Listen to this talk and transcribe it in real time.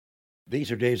These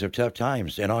are days of tough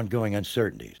times and ongoing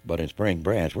uncertainties. But in Spring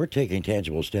Branch, we're taking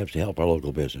tangible steps to help our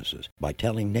local businesses by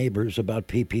telling neighbors about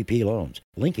PPP loans,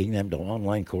 linking them to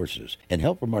online courses, and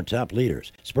help from our top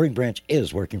leaders. Spring Branch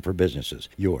is working for businesses.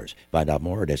 Yours. Find out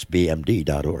more at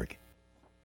sbmd.org.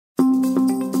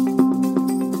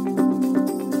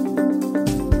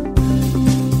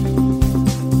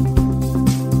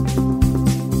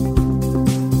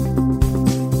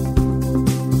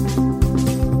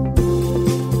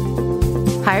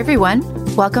 Hi,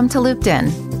 everyone. Welcome to Looped In.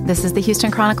 This is the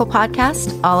Houston Chronicle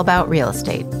podcast, all about real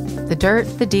estate. The dirt,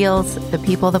 the deals, the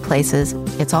people, the places,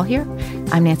 it's all here.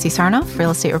 I'm Nancy Sarnoff,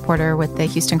 real estate reporter with the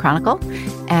Houston Chronicle,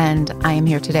 and I am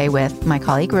here today with my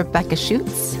colleague, Rebecca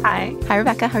Schutz. Hi. Hi,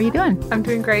 Rebecca. How are you doing? I'm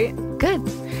doing great. Good.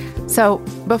 So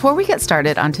before we get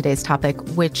started on today's topic,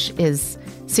 which is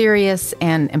serious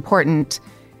and important,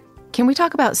 can we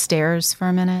talk about stairs for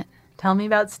a minute? Tell me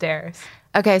about stairs.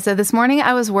 Okay, so this morning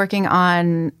I was working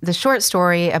on the short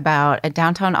story about a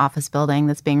downtown office building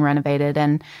that's being renovated,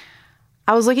 and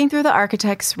I was looking through the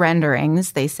architect's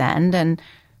renderings they send, and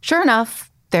sure enough,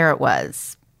 there it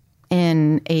was.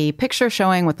 In a picture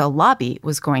showing what the lobby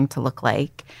was going to look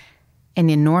like, an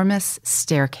enormous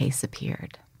staircase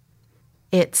appeared.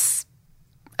 It's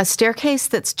a staircase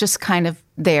that's just kind of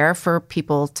there for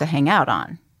people to hang out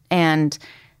on, and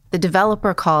the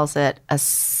developer calls it a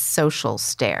social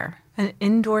stair. An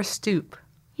indoor stoop.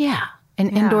 Yeah, an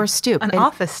indoor stoop. An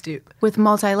office stoop. With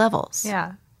multi-levels.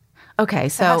 Yeah. Okay,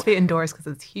 so... It has to be indoors because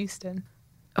it's Houston.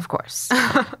 Of course.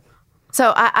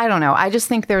 So I don't know. I just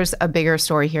think there's a bigger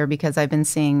story here because I've been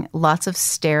seeing lots of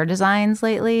stair designs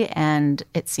lately, and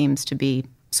it seems to be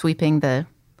sweeping the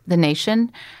nation.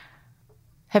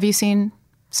 Have you seen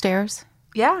stairs?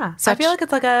 Yeah. I feel like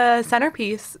it's like a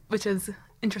centerpiece, which is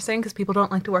interesting because people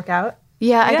don't like to work out.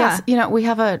 Yeah, I guess,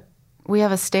 we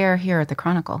have a stair here at the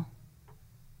Chronicle.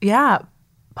 Yeah.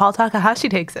 Paul Takahashi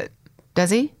takes it. Does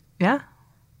he? Yeah.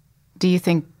 Do you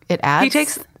think it adds He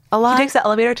takes the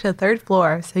elevator to the third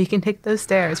floor, so he can take those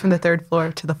stairs from the third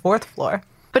floor to the fourth floor.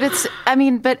 But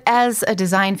but as a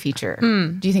design feature,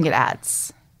 do you think it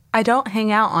adds? I don't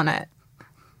hang out on it.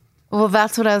 Well,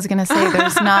 that's what I was going to say.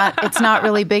 It's not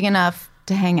really big enough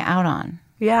to hang out on.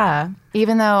 Yeah.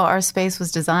 Even though our space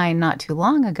was designed not too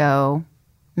long ago,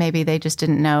 maybe they just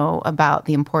didn't know about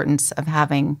the importance of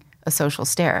having a social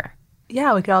stair.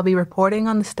 Yeah, we could all be reporting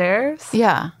on the stairs.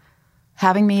 Yeah.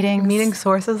 Having meetings. Meeting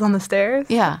sources on the stairs.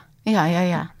 Yeah.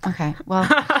 Okay. Well,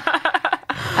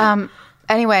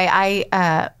 anyway,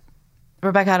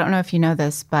 Rebecca, I don't know if you know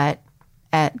this, but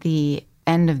at the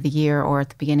end of the year or at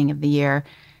the beginning of the year,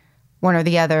 one or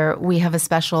the other, we have a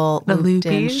special Looped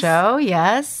In show.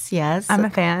 Yes. I'm a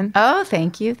fan. Oh,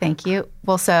 thank you.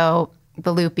 Well, so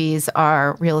the Loopies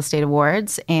are real estate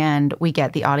awards, and we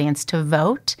get the audience to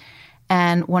vote.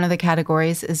 And one of the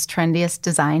categories is trendiest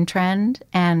design trend.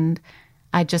 And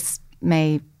I just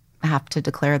may have to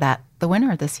declare that the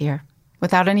winner this year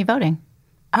without any voting.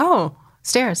 Oh.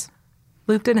 Stairs.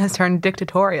 Looped In has turned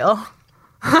dictatorial.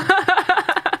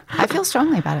 I feel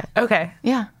strongly about it. Okay.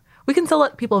 Yeah. We can still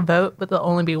let people vote, but there'll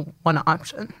only be one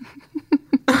option.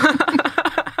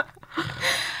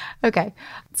 Okay.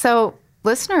 So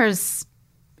listeners,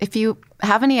 if you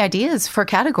have any ideas for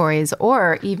categories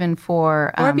or even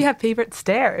for... or if you have favorite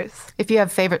stairs. If you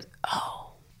have favorite...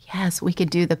 Oh, yes, we could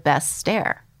do the best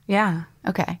stair. Yeah.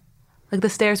 Okay. Like the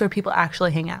stairs where people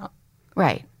actually hang out.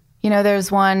 Right.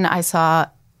 There's one I saw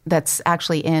that's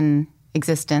actually in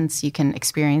existence. You can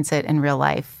experience it in real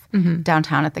life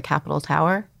downtown at the Capitol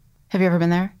Tower. Have you ever been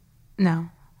there? No.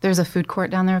 There's a food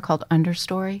court down there called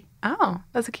Understory. Oh,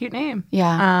 that's a cute name.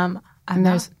 Yeah. And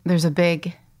there's a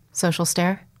big social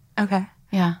stair. Okay.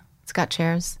 Yeah. It's got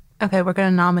chairs. Okay, we're going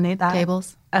to nominate that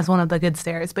tables as one of the good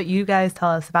stairs. But you guys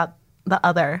tell us about the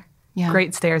other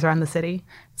great stairs around the city.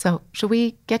 So should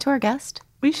we get to our guest?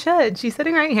 We should. She's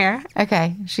sitting right here.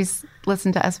 Okay. She's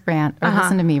listened to us rant, or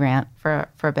listened to me rant for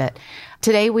a bit.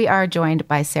 Today we are joined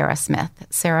by Sarah Smith.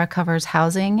 Sarah covers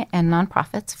housing and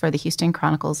nonprofits for the Houston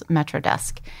Chronicle's Metro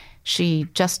Desk. She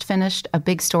just finished a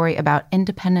big story about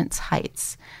Independence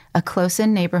Heights, a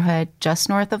close-in neighborhood just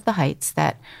north of the Heights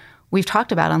that we've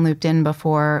talked about on Looped In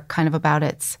before, kind of about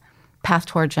its path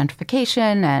toward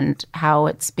gentrification and how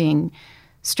it's being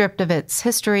stripped of its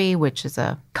history, which is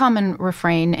a common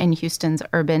refrain in Houston's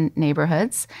urban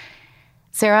neighborhoods.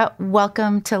 Sarah,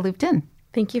 welcome to Looped In.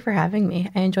 Thank you for having me.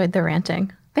 I enjoyed the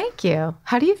ranting. Thank you.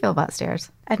 How do you feel about stairs?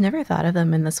 I've never thought of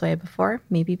them in this way before.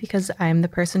 Maybe because I'm the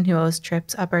person who always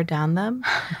trips up or down them.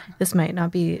 This might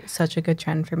not be such a good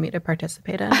trend for me to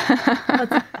participate in.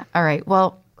 All right.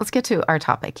 Well, let's get to our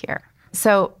topic here.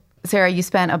 So Sarah, you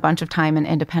spent a bunch of time in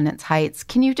Independence Heights.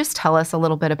 Can you just tell us a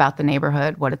little bit about the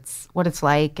neighborhood, what it's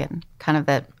like, and kind of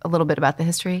a little bit about the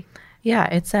history? Yeah,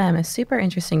 it's a super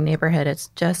interesting neighborhood. It's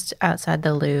just outside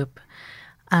the Loop.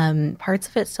 Parts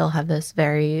of it still have this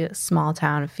very small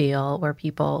town feel where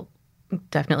people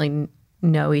definitely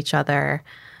know each other,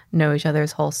 know each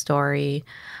other's whole story.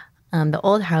 The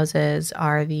old houses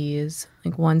are these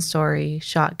like one-story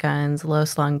shotguns,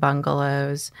 low-slung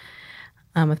bungalows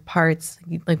with parts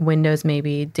like windows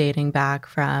maybe dating back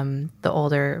from the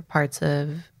older parts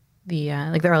of the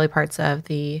like the early parts of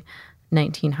the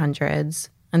 1900s.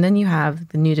 And then you have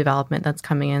the new development that's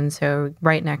coming in. So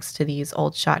right next to these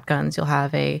old shotguns, you'll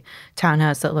have a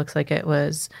townhouse that looks like it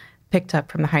was picked up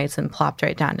from the Heights and plopped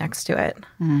right down next to it.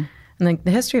 Mm. And like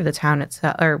the history of the town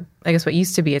itself, or I guess what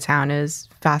used to be a town, is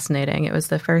fascinating. It was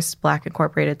the first Black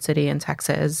incorporated city in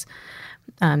Texas.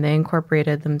 They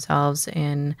incorporated themselves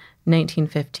in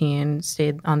 1915,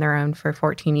 stayed on their own for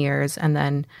 14 years, and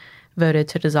then voted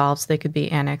to dissolve so they could be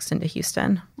annexed into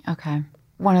Houston. Okay.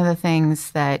 One of the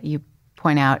things that you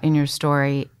point out in your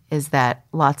story is that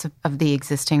lots of the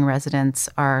existing residents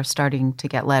are starting to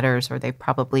get letters, or they've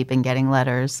probably been getting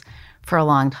letters for a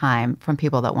long time from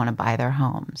people that want to buy their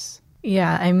homes.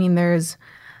 Yeah, I mean,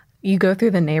 you go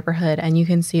through the neighborhood and you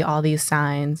can see all these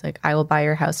signs like, I will buy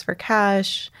your house for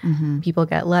cash. Mm-hmm. People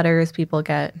get letters, people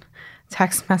get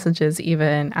text messages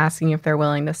even asking if they're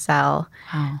willing to sell.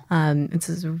 Wow. It's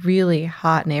this really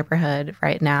hot neighborhood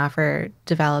right now for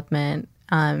development,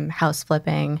 house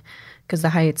flipping, because the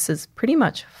Heights is pretty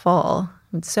much full.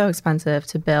 It's so expensive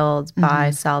to build, buy,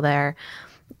 mm-hmm. sell there.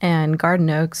 And Garden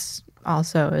Oaks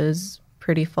also is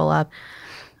pretty full up.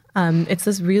 It's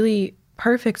this really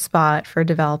perfect spot for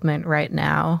development right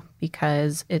now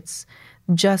because it's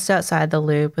just outside the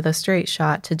Loop with a straight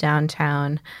shot to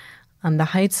downtown. The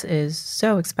Heights is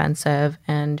so expensive,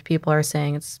 and people are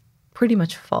saying it's pretty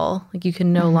much full. Like you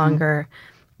can no mm-hmm. longer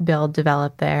build,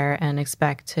 develop there and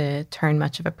expect to turn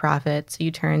much of a profit. So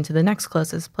you turn to the next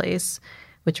closest place,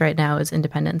 which right now is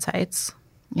Independence Heights.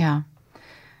 Yeah.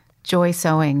 Joy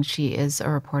Sewing, she is a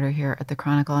reporter here at the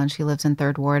Chronicle, and she lives in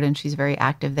Third Ward, and she's very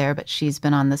active there. But she's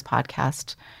been on this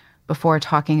podcast before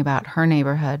talking about her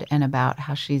neighborhood and about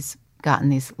how she's gotten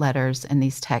these letters and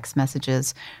these text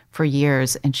messages for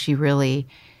years, and she really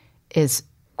is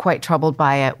quite troubled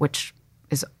by it, which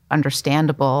is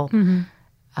understandable. Mm-hmm.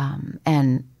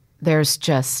 And there's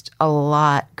just a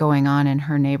lot going on in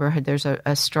her neighborhood. There's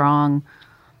a strong,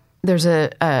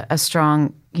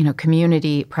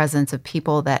 community presence of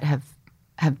people that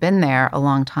have been there a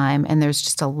long time, and there's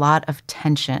just a lot of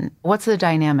tension. What's the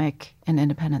dynamic in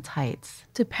Independence Heights?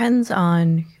 Depends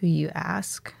on who you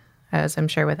ask, as I'm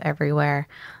sure with everywhere.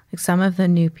 Like some of the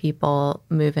new people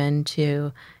move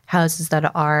into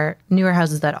newer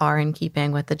houses that are in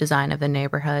keeping with the design of the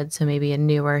neighborhood. So maybe a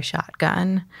newer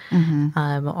shotgun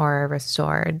mm-hmm. Or a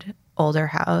restored older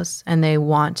house. And they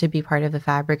want to be part of the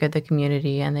fabric of the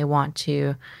community, and they want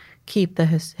to keep the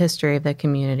history of the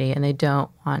community, and they don't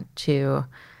want to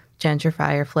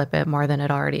gentrify or flip it more than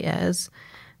it already is.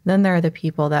 Then there are the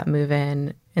people that move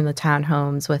in the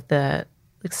townhomes with the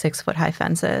 6-foot high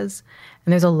fences.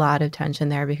 And there's a lot of tension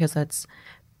there because that's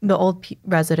the old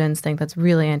residents think that's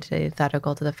really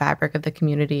antithetical to the fabric of the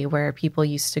community, where people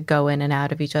used to go in and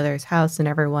out of each other's house and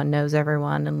everyone knows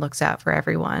everyone and looks out for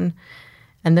everyone.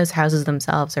 And those houses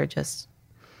themselves are just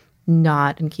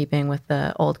not in keeping with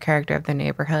the old character of their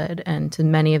neighborhood. And to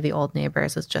many of the old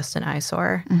neighbors, it's just an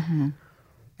eyesore. Mm-hmm.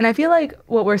 And I feel like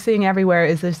what we're seeing everywhere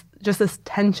is this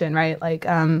tension, right? Like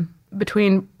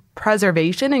between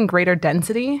preservation and greater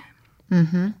density.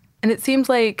 Mm-hmm. And it seems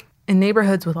like in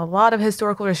neighborhoods with a lot of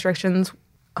historical restrictions,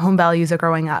 home values are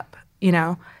growing up. You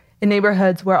know, in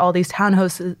neighborhoods where all these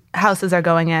houses are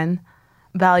going in,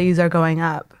 values are going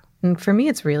up. And for me,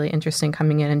 it's really interesting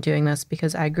coming in and doing this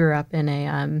because I grew up in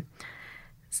a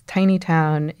tiny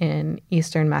town in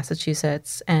eastern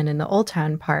Massachusetts, and in the Old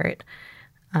Town part,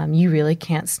 you really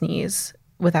can't sneeze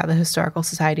without the Historical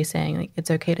Society saying, like,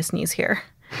 it's okay to sneeze here.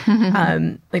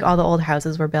 Like all the old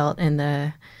houses were built in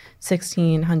the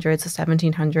 1600s to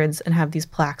 1700s and have these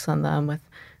plaques on them with,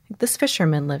 like, this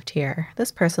fisherman lived here,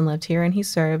 this person lived here, and he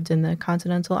served in the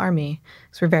Continental Army.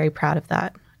 So we're very proud of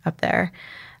that up there.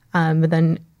 But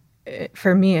then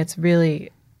for me, it's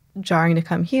really jarring to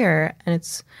come here and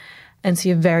see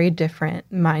a very different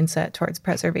mindset towards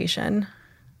preservation.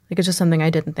 Like, it's just something I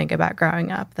didn't think about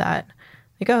growing up, that,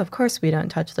 like, oh, of course we don't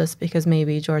touch this because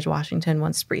maybe George Washington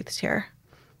once breathed here.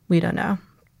 We don't know,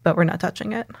 but we're not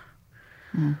touching it.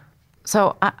 Mm.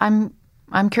 So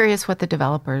I'm curious what the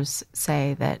developers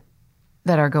say that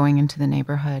are going into the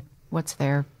neighborhood. What's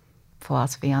their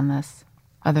philosophy on this,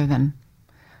 other than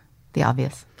the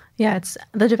obvious. Yeah, it's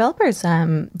the developers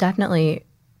definitely,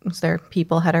 their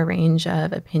people had a range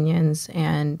of opinions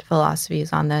and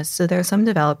philosophies on this. So there are some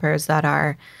developers that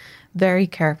are very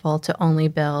careful to only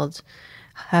build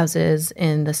houses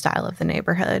in the style of the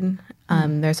neighborhood.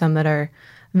 There's some that are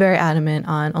very adamant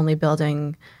on only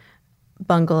building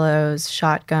bungalows,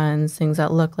 shotguns, things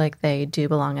that look like they do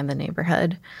belong in the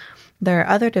neighborhood. There are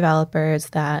other developers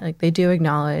that they do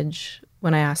acknowledge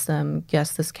when I ask them,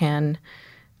 yes, this can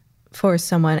force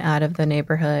someone out of the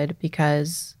neighborhood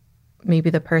because maybe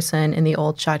the person in the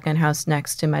old shotgun house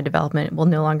next to my development will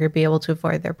no longer be able to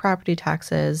afford their property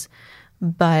taxes.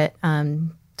 But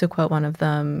to quote one of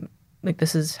them,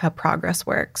 this is how progress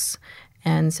works.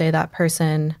 And say that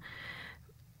person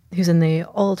who's in the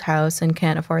old house and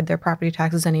can't afford their property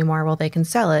taxes anymore, well, they can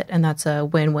sell it. And that's a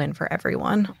win-win for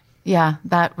everyone. Yeah,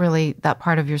 that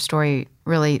part of your story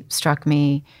really struck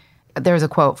me. There's a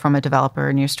quote from a developer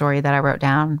in your story that I wrote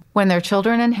down. When their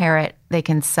children inherit, they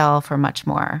can sell for much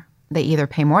more. They either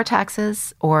pay more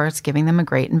taxes or it's giving them a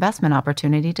great investment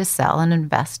opportunity to sell and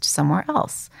invest somewhere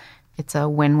else. It's a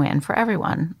win-win for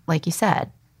everyone, like you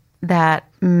said. That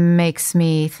makes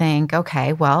me think,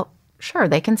 okay, well, sure,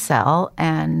 they can sell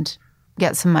and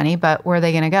get some money, but where are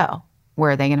they going to go?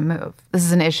 Where are they going to move? This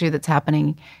is an issue that's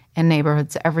happening in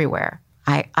neighborhoods everywhere.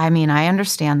 I mean, I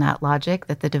understand that logic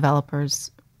that the developers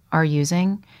are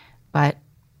using, but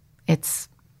it's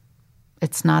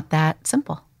not that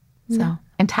simple. So,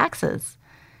 and taxes.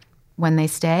 When they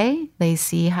stay, they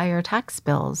see higher tax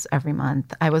bills every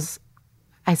month.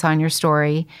 I saw in your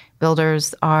story,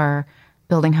 builders are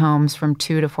building homes from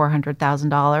 $200,000 to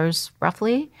 $400,000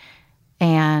 roughly,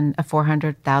 and a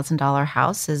 $400,000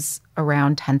 house is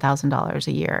around $10,000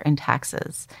 a year in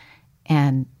taxes,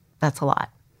 and that's a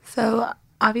lot. So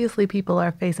obviously people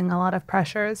are facing a lot of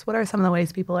pressures. What are some of the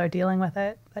ways people are dealing with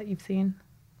it that you've seen?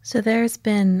 So there's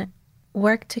been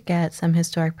work to get some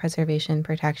historic preservation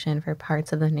protection for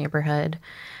parts of the neighborhood.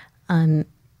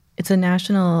 It's a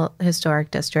national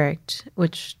historic district,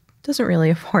 which doesn't really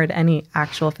afford any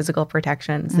actual physical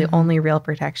protections. The only real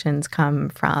protections come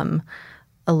from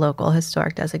a local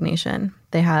historic designation.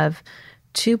 They have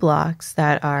 2 blocks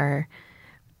that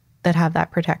have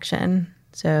that protection.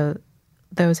 So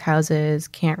those houses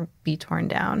can't be torn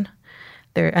down.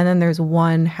 And then there's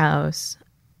 1 house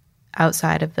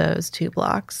outside of those 2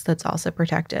 blocks that's also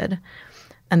protected.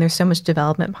 And there's so much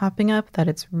development popping up that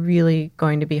it's really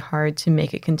going to be hard to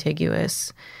make a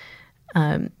contiguous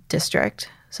district.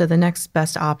 So the next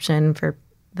best option for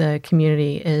the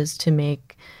community is to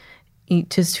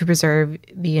preserve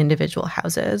the individual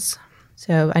houses.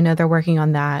 So I know they're working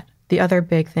on that. The other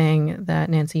big thing that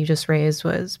Nancy, you just raised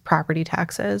was property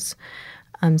taxes.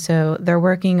 So they're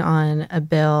working on a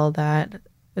bill that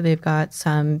they've got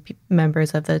some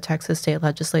members of the Texas state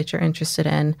legislature interested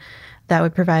in that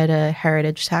would provide a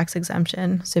heritage tax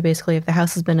exemption. So basically, if the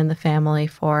house has been in the family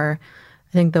for,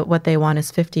 I think that what they want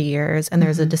is 50 years, and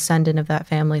there's a descendant of that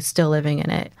family still living in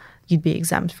it, you'd be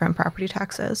exempt from property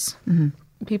taxes.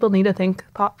 People need to think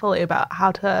thoughtfully about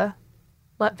how to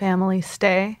let families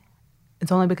stay.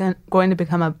 It's only going to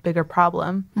become a bigger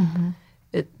problem.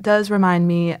 It does remind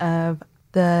me of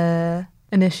the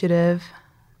initiative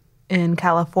in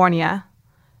California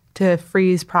to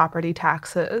freeze property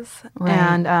taxes. Right.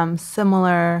 And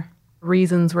similar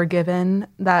reasons were given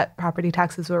that property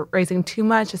taxes were raising too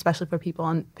much, especially for people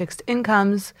on fixed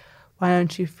incomes. Why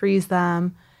don't you freeze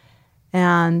them?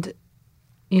 And,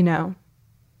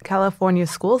 California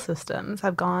school systems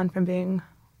have gone from being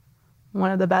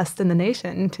one of the best in the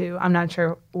nation to, I'm not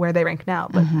sure where they rank now,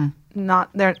 but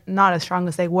they're not as strong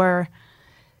as they were.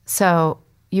 So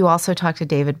you also talked to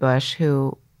David Bush,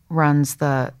 who runs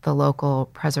the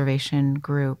local preservation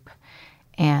group,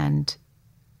 and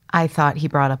I thought he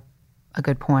brought up a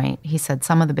good point. He said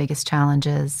some of the biggest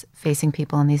challenges facing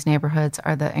people in these neighborhoods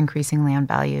are the increasing land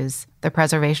values. The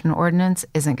preservation ordinance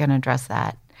isn't going to address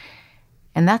that.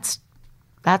 And that's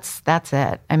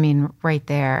it. I mean, right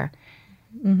there.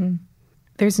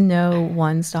 There's no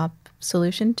one-stop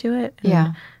solution to it.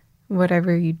 Yeah.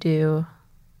 Whatever you do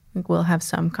will have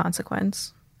some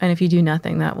consequence. And if you do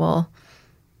nothing, that will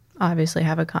obviously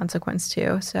have a consequence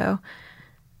too. So,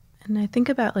 and I think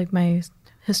about my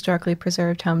historically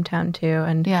preserved hometown too,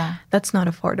 and that's not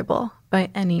affordable by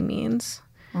any means.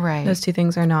 Right. Those 2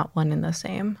 things are not one and the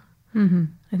same.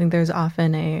 I think there's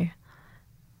often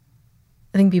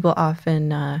I think people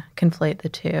often conflate the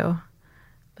 2,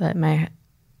 but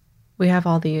we have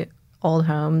all the old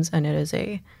homes, and it is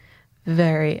a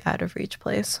very out of reach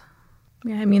place.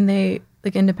 Yeah, I mean,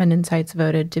 Independent Sites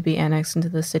voted to be annexed into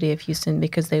the city of Houston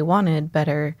because they wanted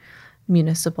better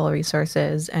municipal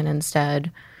resources, and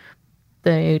instead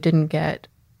They didn't get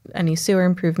any sewer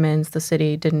improvements. The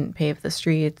city didn't pave the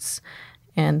streets,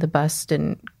 and the bus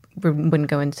wouldn't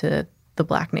go into the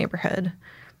Black neighborhood.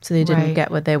 So they didn't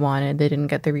get what they wanted. They didn't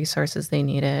get the resources they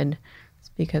needed. It's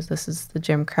because this is the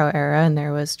Jim Crow era and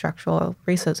there was structural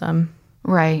racism.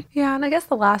 Right. Yeah, and I guess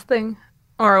the last thing,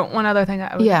 or one other thing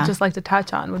I would just like to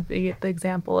touch on would be the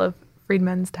example of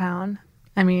Freedman's Town.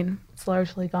 I mean, it's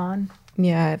largely gone.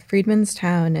 Yeah, Freedman's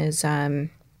Town is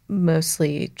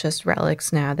mostly just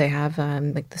relics now. They have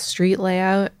like the street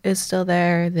layout is still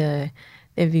there. They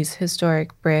have these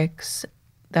historic bricks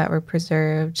that were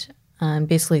preserved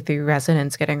basically through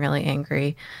residents getting really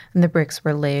angry. And the bricks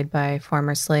were laid by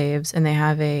former slaves. And they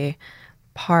have a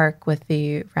park with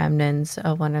the remnants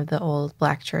of one of the old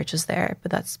Black churches there.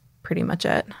 But that's pretty much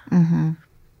it. Mm-hmm.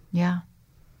 Yeah.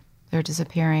 They're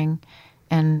disappearing.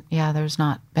 And yeah, there's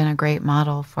not been a great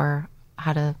model for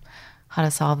how to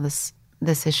solve this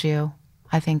issue.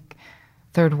 I think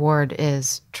Third Ward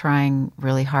is trying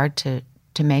really hard to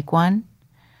make one,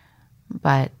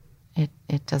 but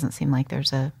it doesn't seem like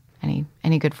there's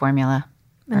any good formula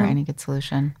or any good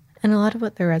solution. And a lot of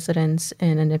what the residents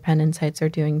in Independence Heights are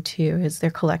doing too is they're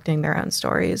collecting their own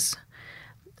stories.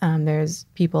 There's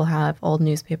people have old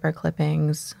newspaper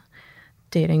clippings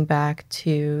dating back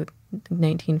to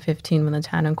 1915 when the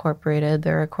town incorporated.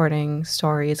 They're recording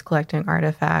stories, collecting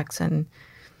artifacts, and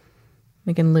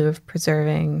like in lieu of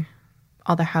preserving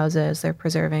all the houses, they're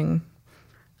preserving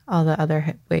all the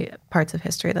other parts of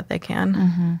history that they can.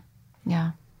 Mm-hmm.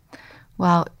 Yeah.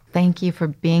 Well, thank you for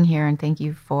being here, and thank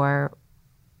you for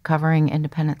covering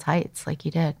Independence Heights like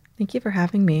you did. Thank you for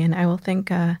having me, and I will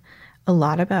think a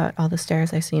lot about all the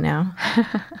stairs I see now.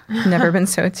 I've never been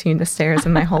so attuned to stairs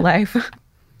in my whole life.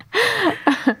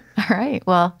 All right.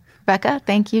 Well, Rebecca,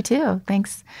 thank you too.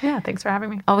 Thanks. Yeah, thanks for having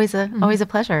me. Always a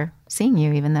pleasure seeing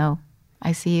you, even though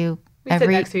I see you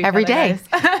every day.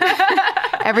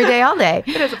 Every day, all day.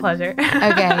 It is a pleasure.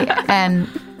 Okay. And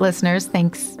listeners,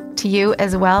 thanks to you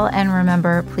as well. And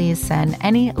remember, please send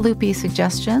any loopy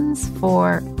suggestions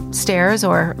for stairs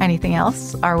or anything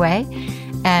else our way.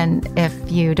 And if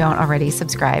you don't already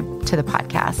subscribe to the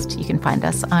podcast, you can find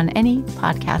us on any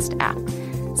podcast app.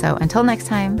 So until next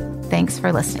time, thanks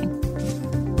for listening.